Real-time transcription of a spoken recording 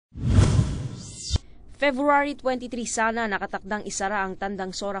February 23 sana nakatakdang isara ang Tandang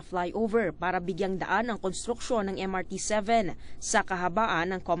Sora Flyover para bigyang daan ang konstruksyon ng MRT-7 sa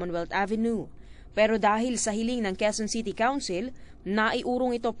kahabaan ng Commonwealth Avenue. Pero dahil sa hiling ng Quezon City Council,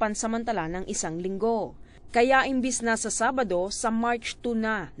 naiurong ito pansamantala ng 1 linggo. Kaya imbis na sa Sabado, sa March 2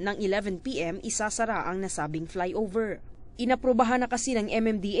 na ng 11 p.m. isasara ang nasabing flyover. Inaprubahan na kasi ng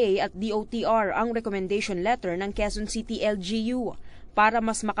MMDA at DOTR ang recommendation letter ng Quezon City LGU para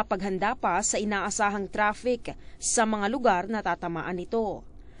mas makapaghanda pa sa inaasahang traffic sa mga lugar na tatamaan nito.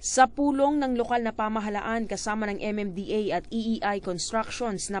 Sa pulong ng lokal na pamahalaan kasama ng MMDA at EEI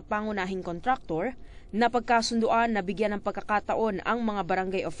Constructions na pangunahing kontraktor, napagkasunduan na bigyan ng pagkakataon ang mga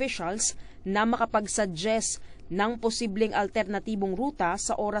barangay officials na makapag-suggest ng posibleng alternatibong ruta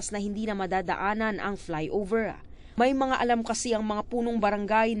sa oras na hindi na madadaanan ang flyover. May mga alam kasi ang mga punong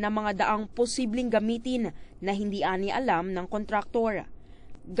barangay na mga daang posibleng gamitin na hindi ani alam ng kontraktor.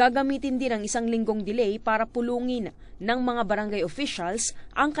 Gagamitin din ang 1 linggong delay para pulungin ng mga barangay officials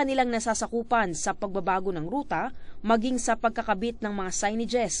ang kanilang nasasakupan sa pagbabago ng ruta maging sa pagkakabit ng mga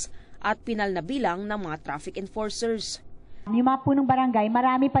signages at pinal na bilang ng mga traffic enforcers. Yung mga punong barangay,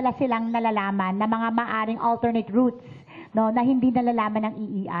 marami pala silang nalalaman na mga maaring alternate routes, no, na hindi nalalaman ng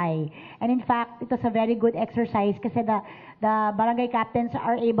EEI. And in fact, it was a very good exercise kasi the barangay captains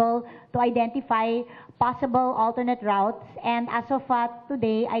are able to identify possible alternate routes, and as of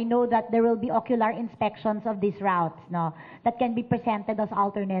today, I know that there will be ocular inspections of these routes, no, that can be presented as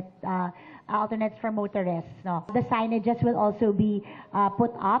alternates for motorists. No. The signages will also be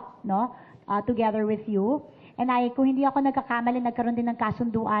put up, no, together with you. And kung hindi ako nagkakamali, nagkaroon din ng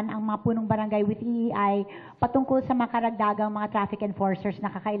kasunduan ang mga punong barangay with EEI patungkol sa mga karagdagang mga traffic enforcers na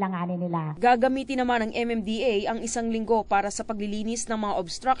kakailanganin nila. Gagamitin naman ng MMDA ang 1 linggo para sa paglilinis ng mga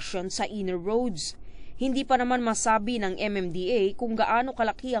obstruction sa inner roads. Hindi pa naman masabi ng MMDA kung gaano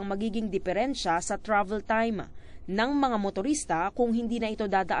kalaki ang magiging diferensya sa travel time ng mga motorista kung hindi na ito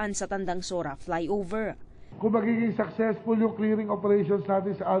dadaan sa Tandang Sora Flyover. Kung magiging successful yung clearing operations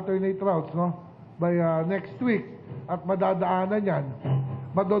natin sa alternate routes, no, by next week at madadaanan yan,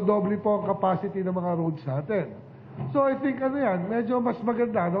 madodoble po ang capacity ng mga roads natin. So I think medyo mas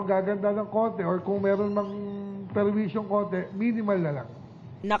maganda, no, gaganda ng konti, or kung meron mang perwisyong konti, minimal na lang.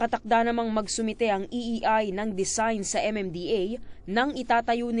 Nakatakda namang magsumite ang EEI ng design sa MMDA nang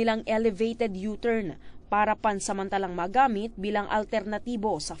itatayo nilang elevated U-turn para pansamantalang magamit bilang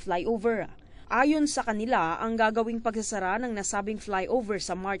alternatibo sa flyover. Ayon sa kanila, ang gagawing pagsasara ng nasabing flyover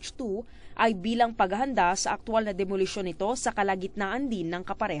sa March 2 ay bilang paghahanda sa aktual na demolisyon nito sa kalagitnaan din ng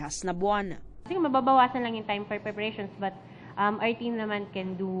kaparehas na buwan. Kasi mababawasan lang yung time for preparations, but our team naman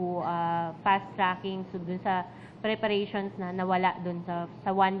can do fast tracking so dun sa preparations na nawala dun sa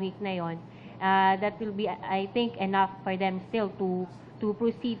 1 week na yon. That will be, I think, enough for them still to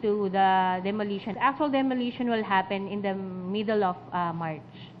proceed to the demolition. Actual demolition will happen in the middle of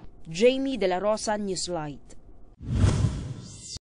March. Jamie De La Rosa, Newslight.